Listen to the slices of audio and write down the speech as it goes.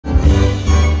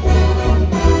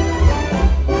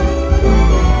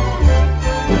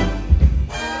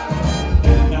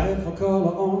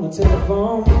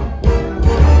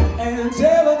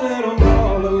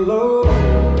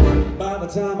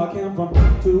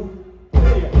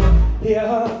hear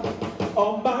her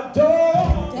on my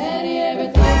door. Daddy,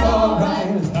 everything's alright.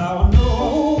 That's how I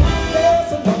know.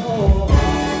 Yes, I know.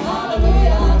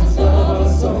 Hallelujah, I just love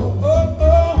her so. Oh,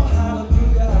 oh,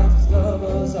 hallelujah, I just love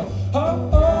her so. Oh,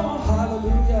 oh,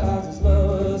 hallelujah, I just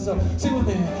love her so. Sing with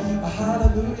me.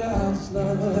 Hallelujah, I just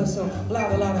love her so.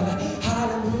 Louder, louder, louder.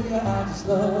 Hallelujah, I just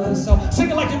love her so. Sing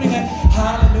it like you mean it.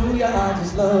 Hallelujah, I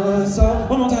just love her so.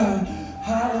 One more time.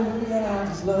 Hallelujah, I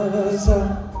just love her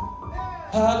so.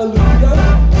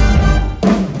 Hallelujah.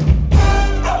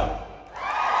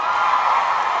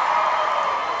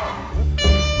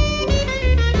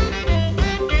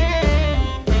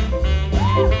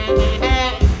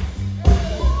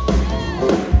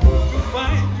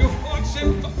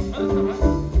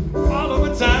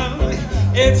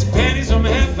 It's pennies from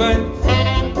heaven.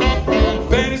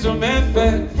 Pennies from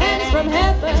heaven. Pennies from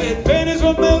heaven. Said pennies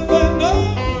from heaven.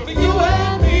 Oh, for you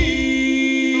and me.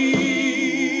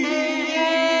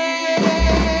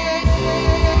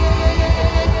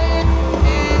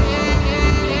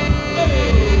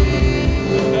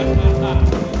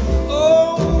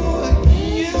 Oh,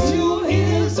 is you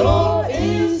his or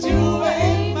is you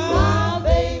ain't my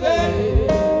baby?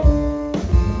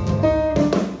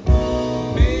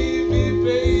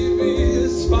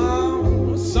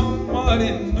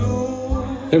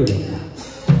 Here we go.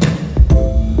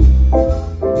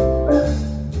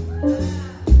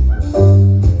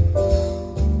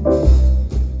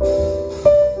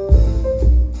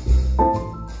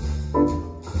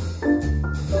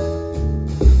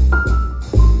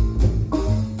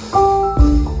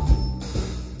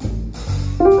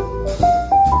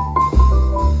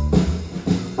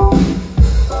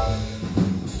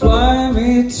 Fly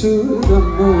me to the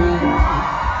moon,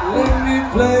 let me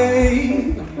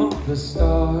play among the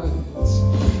stars.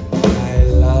 I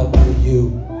love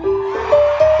you.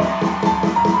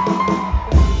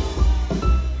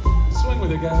 Swing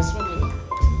with it, guys, swing with it.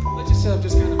 Let yourself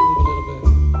just kind of